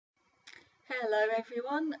Hello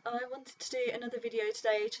everyone, I wanted to do another video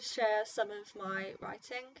today to share some of my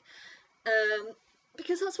writing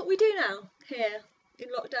because that's what we do now here in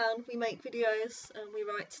lockdown. We make videos and we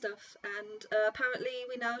write stuff, and apparently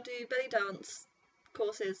we now do belly dance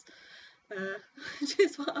courses, which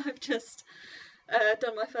is what I've just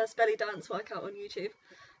done my first belly dance workout on YouTube,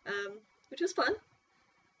 which was fun.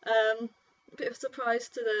 A bit of a surprise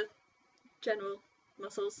to the general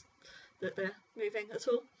muscles that they're moving at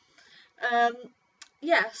all.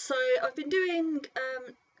 Yeah, so I've been doing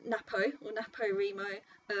NaPo or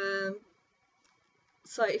NaPoWriMo.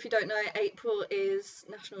 So if you don't know, April is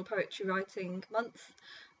National Poetry Writing Month.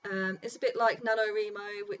 It's a bit like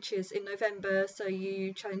NaNoWriMo, which is in November, so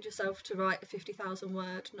you challenge yourself to write a 50,000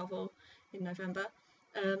 word novel in November.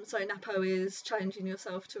 So NaPo is challenging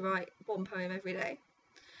yourself to write one poem every day.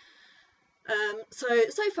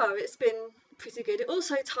 So far it's been pretty good. It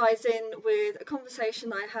also ties in with a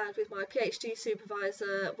conversation I had with my PhD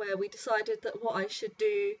supervisor, where we decided that what I should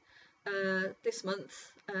do this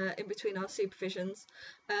month in between our supervisions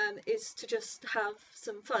is to just have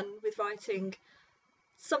some fun with writing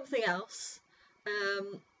something else.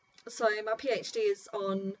 So my PhD is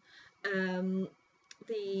on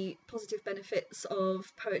the positive benefits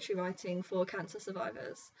of poetry writing for cancer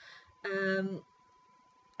survivors. And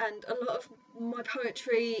a lot of my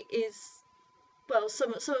poetry is, well,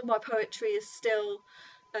 some of my poetry is still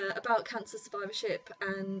about cancer survivorship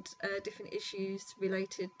and different issues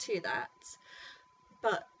related to that.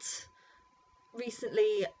 But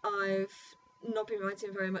recently I've not been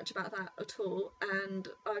writing very much about that at all, and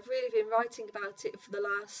I've really been writing about it for the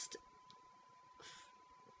last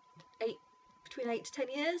between 8 to 10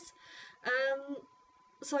 years.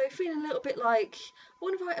 So feeling a little bit like I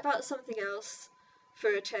want to write about something else for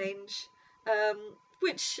a change,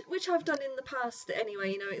 which I've done in the past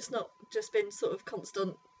anyway. You know, it's not just been sort of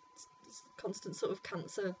constant sort of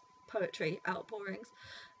cancer poetry outpourings,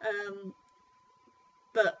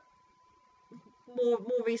 but more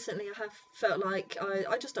recently I have felt like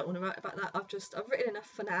I just don't want to write about that. I've written enough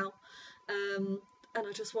for now, and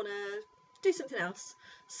I just want to do something else.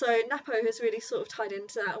 So NaPo has really sort of tied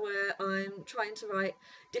into that, where I'm trying to write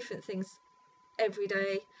different things every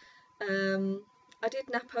day. I did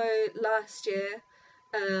NaPo last year,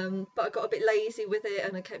 but I got a bit lazy with it,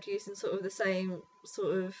 and I kept using sort of the same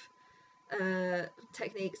sort of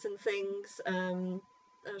techniques and things.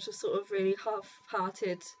 I was just sort of really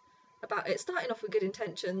half-hearted about it, starting off with good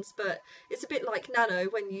intentions, but it's a bit like Nano,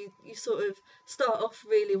 when you sort of start off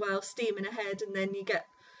really well, steaming ahead, and then you get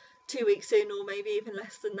 2 weeks in, or maybe even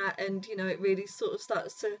less than that, and you know, it really sort of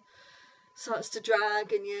starts to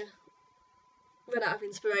drag, and you run out of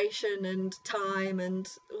inspiration and time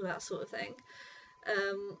and all that sort of thing.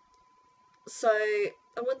 So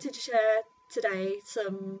I wanted to share today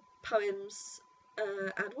some poems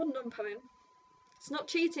and one non-poem. It's not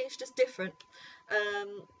cheating, it's just different,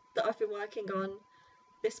 that I've been working on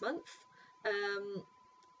this month.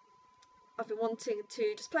 I've been wanting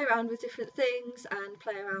to just play around with different things and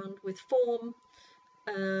play around with form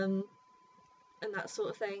and that sort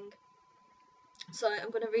of thing. So I'm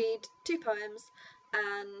going to read 2 poems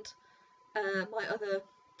and my other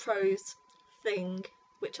prose thing,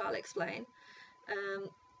 which I'll explain.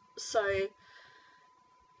 So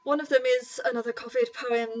one of them is another COVID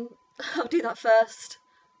poem. I'll do that first.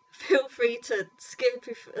 Feel free to skip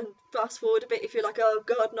and fast forward a bit if you're like, oh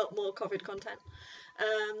god, not more COVID content.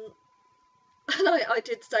 And I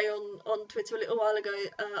did say on Twitter a little while ago,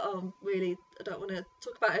 oh really, I don't want to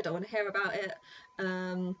talk about it, I don't want to hear about it.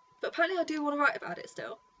 But apparently I do want to write about it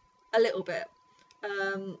still, a little bit.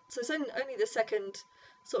 So it's only the second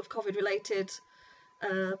sort of COVID related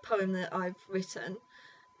poem that I've written.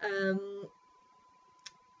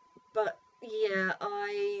 But yeah,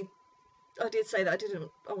 I did say that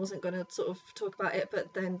I wasn't going to sort of talk about it,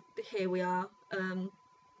 but then here we are.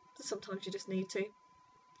 Sometimes you just need to.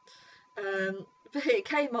 But it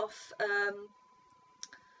came off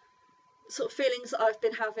sort of feelings that I've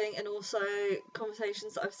been having, and also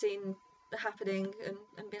conversations that I've seen happening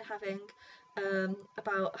and been having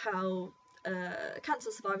about how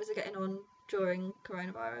cancer survivors are getting on during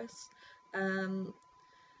coronavirus.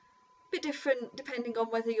 Bit different depending on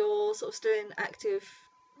whether you're sort of still in active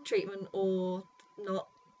treatment or not,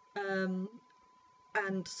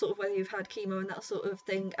 and sort of whether you've had chemo and that sort of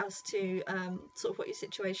thing, as to sort of what your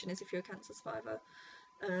situation is if you're a cancer survivor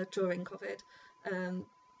during COVID.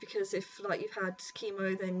 Because if like you've had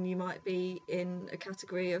chemo, then you might be in a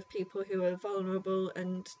category of people who are vulnerable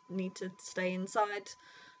and need to stay inside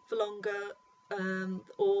for longer,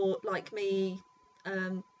 or like me,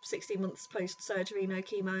 16 months post surgery, no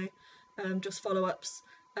chemo, just follow-ups.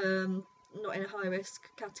 not in a high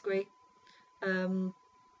risk category.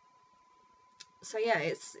 So yeah,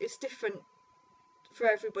 it's different for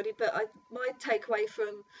everybody, but my takeaway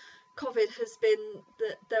from COVID has been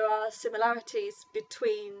that there are similarities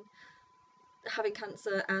between having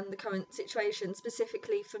cancer and the current situation,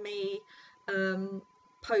 specifically for me,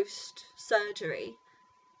 post surgery,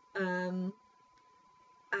 and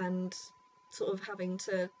sort of having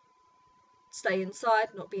to stay inside,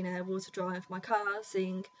 not being able to drive my car,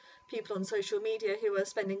 seeing people on social media who are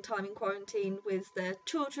spending time in quarantine with their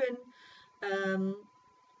children, and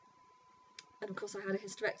of course I had a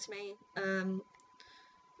hysterectomy,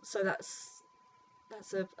 so that's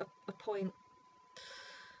a point.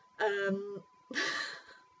 Don't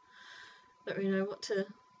really know what to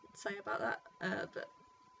say about that, but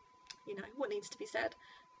you know what needs to be said.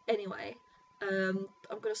 Anyway, I'm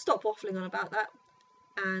going to stop waffling on about that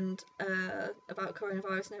and about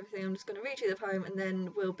coronavirus and everything. I'm just going to read you the poem, and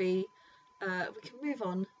then we can move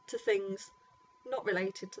on to things not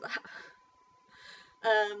related to that.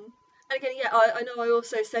 And again, yeah, I know I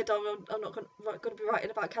also said I'm not going to be writing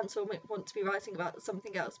about cancer. I want to be writing about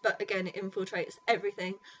something else, but again, it infiltrates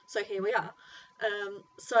everything. So here we are.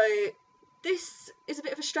 So this is a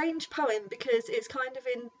bit of a strange poem because it's kind of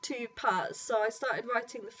in two parts. So I started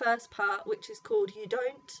writing the first part, which is called You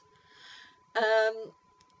Don't,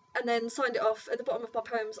 and then signed it off. At the bottom of my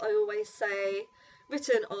poems, I always say,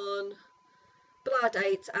 written on blah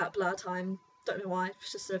date at blah time. Don't know why,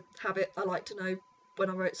 it's just a habit. I like to know when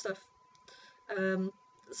I wrote stuff.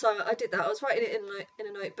 So I did that. I was writing it in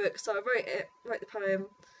a notebook, so I wrote the poem,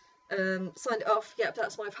 signed it off. Yep,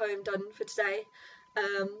 that's my poem done for today.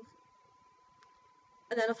 And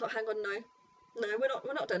then I thought, hang on, no,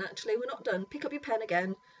 we're not done. Actually, we're not done. Pick up your pen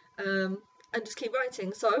again, and just keep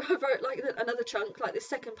writing. So I wrote like another chunk, like this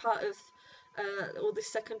second part of, or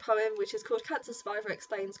this second poem, which is called Cancer Survivor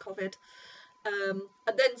Explains COVID,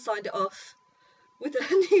 and then signed it off with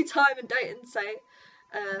a new time and date and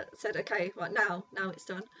said, okay, right, now it's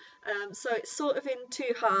done. So it's sort of in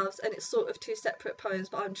two halves, and it's sort of two separate poems,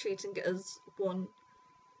 but I'm treating it as one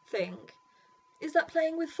thing. Is that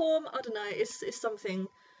playing with form? I don't know, it's something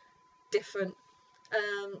different.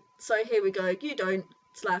 So here we go. You don't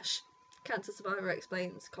 / Cancer Survivor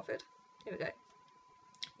Explains COVID. Here we go.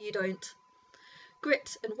 You don't.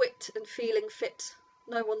 Grit and wit and feeling fit.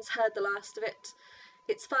 No one's heard the last of it.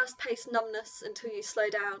 It's fast-paced numbness until you slow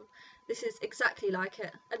down. This is exactly like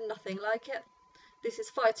it, and nothing like it. This is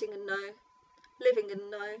fighting and no, living and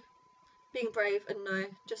no, being brave and no,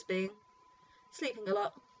 just being. Sleeping a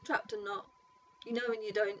lot, trapped and not. You know and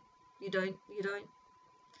you don't, you don't, you don't.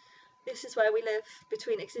 This is where we live,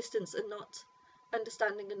 between existence and not,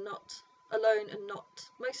 understanding and not, alone and not,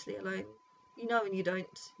 mostly alone. You know and you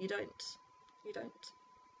don't, you don't, you don't.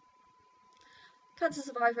 Cancer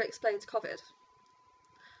Survivor Explains COVID.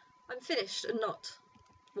 I'm finished and not,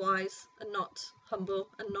 wise and not, humble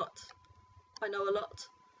and not. I know a lot.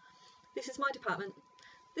 This is my department.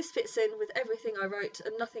 This fits in with everything I wrote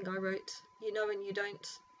and nothing I wrote. You know and you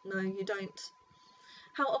don't. No, you don't.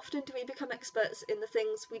 How often do we become experts in the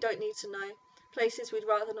things we don't need to know, places we'd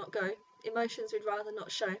rather not go, emotions we'd rather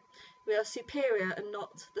not show? We are superior and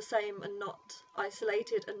not, the same and not,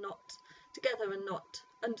 isolated and not, together and not,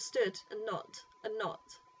 understood and not, and not,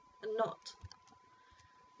 and not.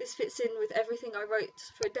 This fits in with everything I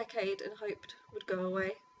wrote for a decade and hoped would go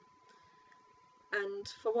away. And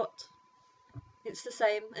for what? It's the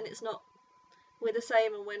same and it's not. We're the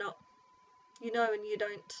same and we're not. You know and you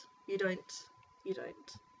don't. You don't. You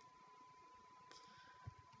don't.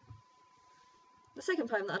 The second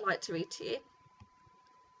poem that I'd like to read to you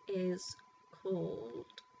is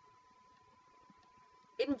called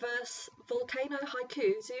Inverse Volcano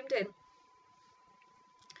Haiku Zoomed In.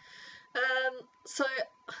 So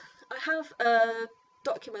I have a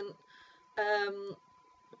document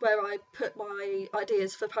where I put my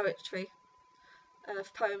ideas for poetry,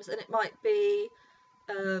 for poems, and it might be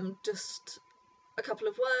just a couple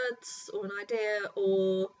of words or an idea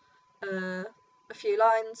or a few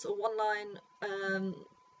lines or one line,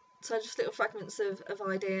 so just little fragments of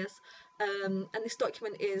ideas, and this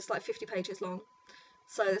document is like 50 pages long,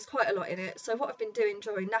 so there's quite a lot in it. So what I've been doing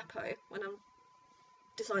during NaPo, when I'm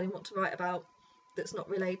deciding what to write about that's not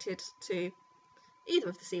related to either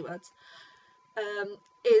of the C words,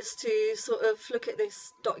 is to sort of look at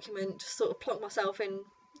this document, sort of plonk myself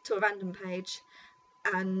into a random page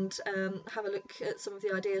and have a look at some of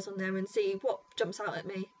the ideas on there and see what jumps out at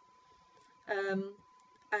me,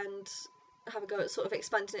 and have a go at sort of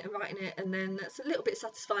expanding it and writing it. And then that's a little bit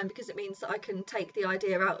satisfying because it means that I can take the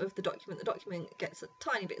idea out of the document. The document gets a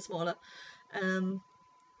tiny bit smaller, and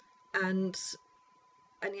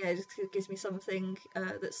and yeah, it just gives me something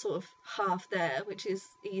that's sort of half there, which is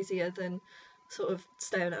easier than sort of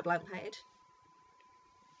staring at a blank page.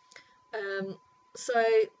 So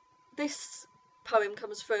this poem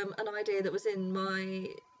comes from an idea that was in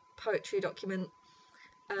my poetry document,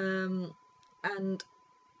 and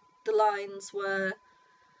the lines were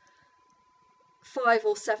 5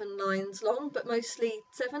 or 7 lines long, but mostly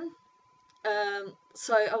 7.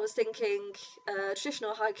 So I was thinking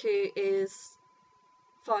traditional haiku is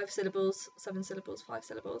 5 syllables, 7 syllables, 5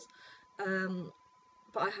 syllables,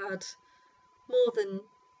 but I had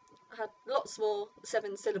lots more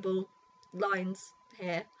 7 syllable lines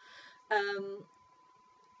here, and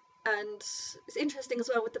it's interesting as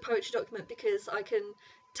well with the poetry document because I can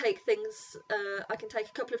take things, I can take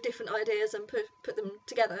a couple of different ideas and put them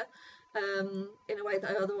together in a way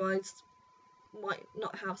that I otherwise might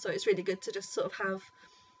not have. So it's really good to just sort of have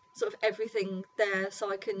sort of everything there, so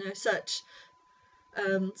I can search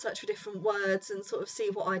for different words and sort of see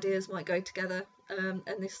what ideas might go together. And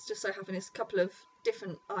this just so happened is a couple of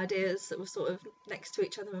different ideas that were sort of next to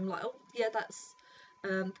each other. I'm like, oh yeah, that's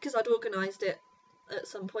because I'd organised it at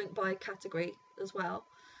some point by category as well.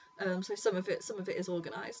 So some of it is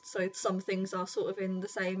organised. So some things are sort of in the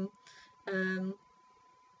same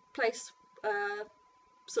place,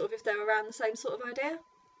 sort of if they're around the same sort of idea.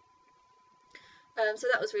 So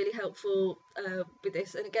that was really helpful with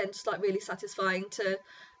this, and again, just like really satisfying to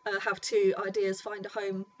have 2 ideas find a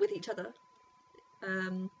home with each other.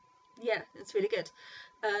 Yeah, it's really good.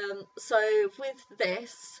 So with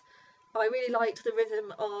this, I really liked the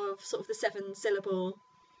rhythm of sort of the 7 syllable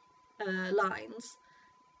lines,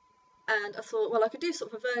 and I thought, well, I could do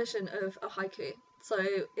sort of a version of a haiku. So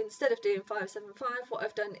instead of doing 5-7-5, what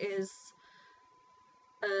I've done is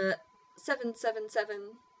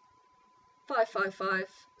 7-7-7 5-5-5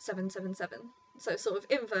 7-7-7. So sort of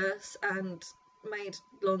inverse and made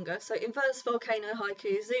longer. So inverse volcano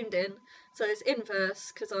haiku zoomed in. So it's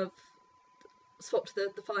inverse because I've swapped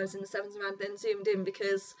the 5s and the 7s around, then zoomed in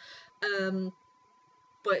because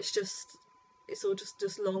but it's all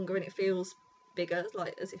just longer and it feels bigger,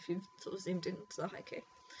 like as if you've sort of zoomed into the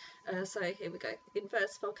haiku. So here we go.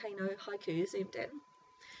 Inverse volcano haiku zoomed in.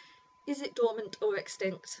 Is it dormant or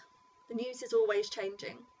extinct? The news is always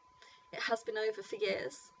changing. It has been over for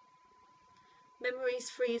years. Memories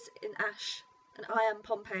freeze in ash, and I am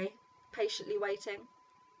Pompeii, patiently waiting.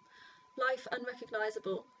 Life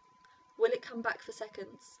unrecognisable. Will it come back for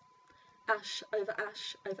seconds? Ash over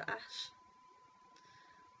ash over ash.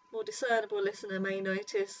 More discernible listener may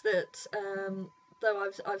notice that though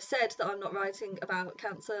I've said that I'm not writing about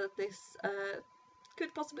cancer, this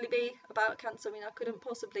could possibly be about cancer. I mean, I couldn't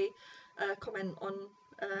possibly comment on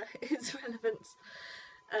its relevance.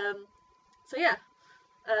 So yeah,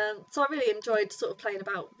 so I really enjoyed sort of playing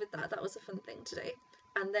about with that. That was a fun thing to do.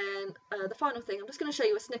 And then the final thing, I'm just going to show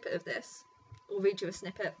you a snippet of this, or read you a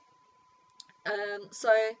snippet.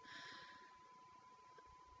 So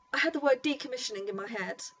I had the word decommissioning in my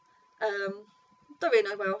head. Don't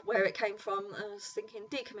really know where it came from. I was thinking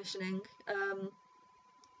decommissioning.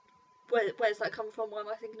 Where's that come from? Why am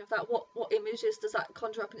I thinking of that? What images does that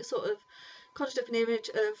conjure up? And it sort of conjured up an image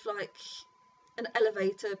of like an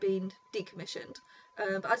elevator being decommissioned.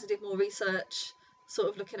 But as I did more research, sort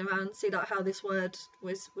of looking around, see like how this word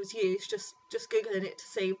was used, just googling it to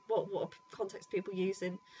see what context people use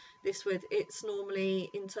in this with. It's normally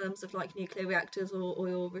in terms of like nuclear reactors or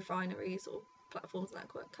oil refineries or platforms and that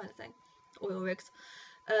kind of thing, oil rigs.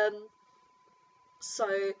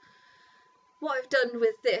 So what I've done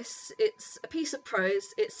with this, it's a piece of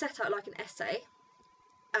prose. It's set out like an essay,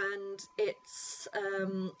 and it's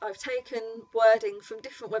I've taken wording from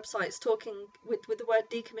different websites talking with the word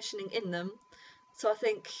decommissioning in them. So I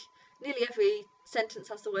think nearly every sentence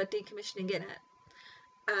has the word decommissioning in it,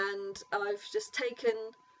 and I've just taken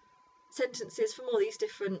sentences from all these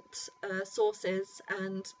different sources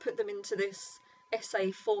and put them into this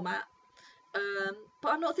essay format.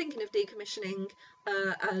 But I'm not thinking of decommissioning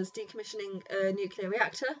as decommissioning a nuclear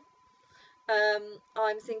reactor.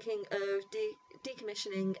 I'm thinking of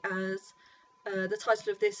decommissioning as the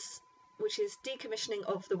title of this, which is Decommissioning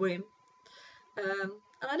of the Womb.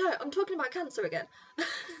 And I know I'm talking about cancer again.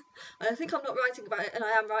 I think I'm not writing about it, and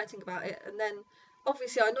I am writing about it. And then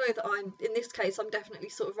obviously I know that in this case I'm definitely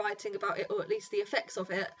sort of writing about it, or at least the effects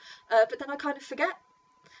of it. But then I kind of forget.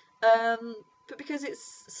 But because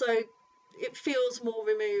it feels more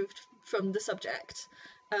removed from the subject,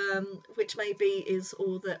 which maybe is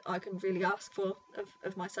all that I can really ask for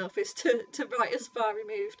of myself, is to write as far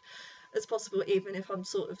removed as possible, even if I'm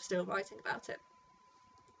sort of still writing about it.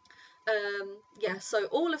 Yeah, so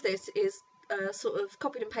all of this is sort of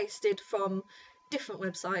copied and pasted from different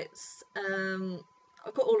websites.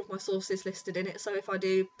 I've got all of my sources listed in it, so if I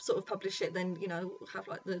do sort of publish it, then, you know, we'll have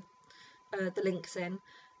like the links in.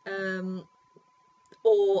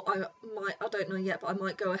 Or I don't know yet, but I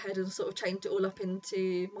might go ahead and sort of change it all up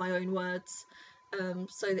into my own words,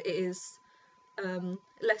 so that it is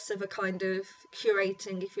less of a kind of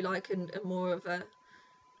curating, if you like, and more of a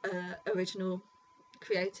original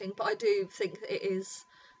creating. But I do think that it is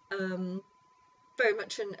very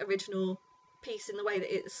much an original piece in the way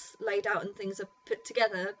that it's laid out and things are put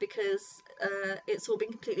together, because it's all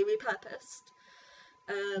been completely repurposed.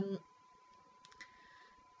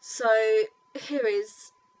 So here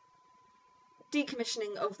is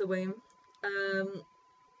Decommissioning of the Womb.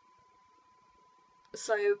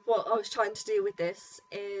 So what I was trying to do with this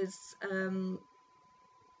is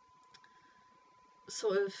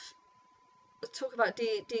sort of talk about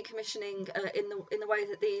decommissioning in the way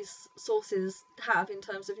that these sources have in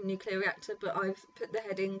terms of a nuclear reactor, but I've put the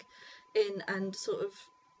heading in and sort of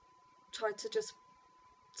tried to just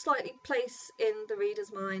slightly place in the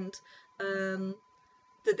reader's mind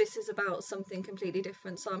that this is about something completely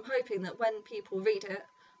different. So I'm hoping that when people read it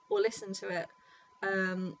or listen to it,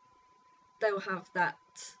 they will have that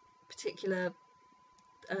particular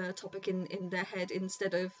topic in their head,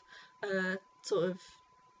 instead of sort of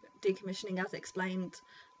decommissioning as explained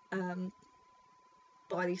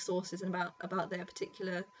by these sources and about their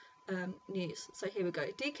particular news. So here we go.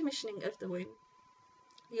 Decommissioning of the womb.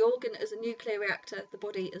 The organ as a nuclear reactor, the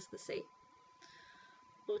body as the sea.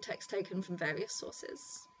 All text taken from various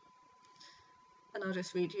sources. And I'll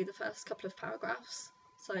just read you the first couple of paragraphs.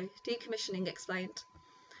 So, decommissioning explained.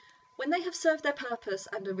 When they have served their purpose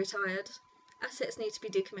and are retired, assets need to be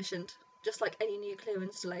decommissioned, just like any nuclear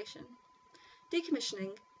installation.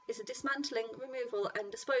 Decommissioning is a dismantling, removal and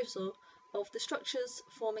disposal of the structures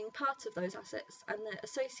forming part of those assets and their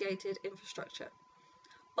associated infrastructure.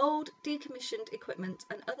 Old, decommissioned equipment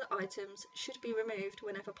and other items should be removed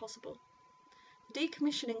whenever possible. The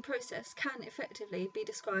decommissioning process can effectively be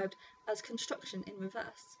described as construction in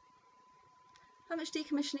reverse. How much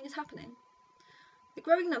decommissioning is happening? The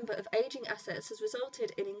growing number of ageing assets has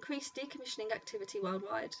resulted in increased decommissioning activity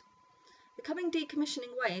worldwide. The coming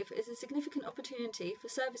decommissioning wave is a significant opportunity for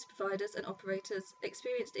service providers and operators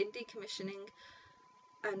experienced in decommissioning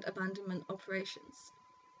and abandonment operations.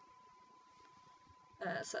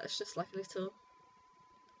 So it's just like a little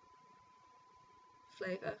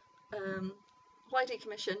flavour. Why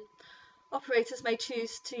decommission? Operators may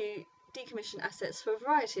choose to decommission assets for a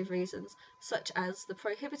variety of reasons, such as the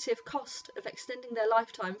prohibitive cost of extending their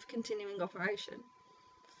lifetime for continuing operation.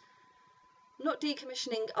 Not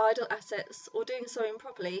decommissioning idle assets or doing so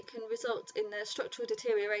improperly can result in their structural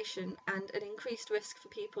deterioration and an increased risk for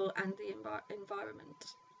people and the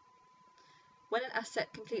environment. When an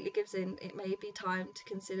asset completely gives in, it may be time to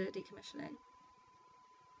consider decommissioning.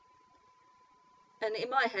 And in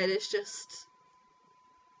my head, it's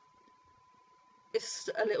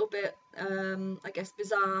a little bit, I guess,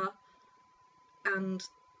 bizarre and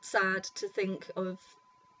sad to think of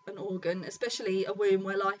an organ, especially a womb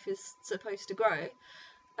where life is supposed to grow,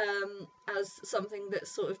 as something that's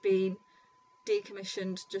sort of been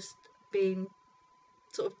decommissioned, just being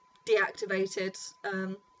sort of deactivated,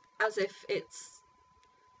 as if it's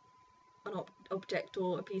an object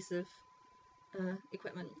or a piece of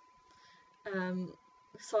equipment.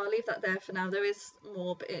 So I'll leave that there for now. There is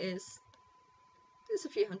more, but it's a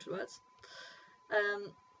few hundred words.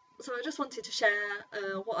 So I just wanted to share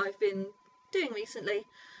what I've been doing recently,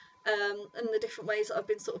 and the different ways that I've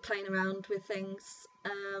been sort of playing around with things.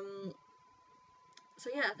 So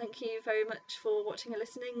yeah, thank you very much for watching and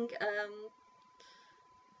listening.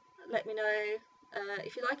 Let me know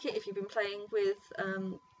if you like it, if you've been playing with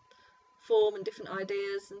form and different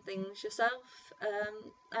ideas and things yourself,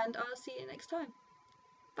 and I'll see you next time.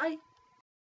 Bye!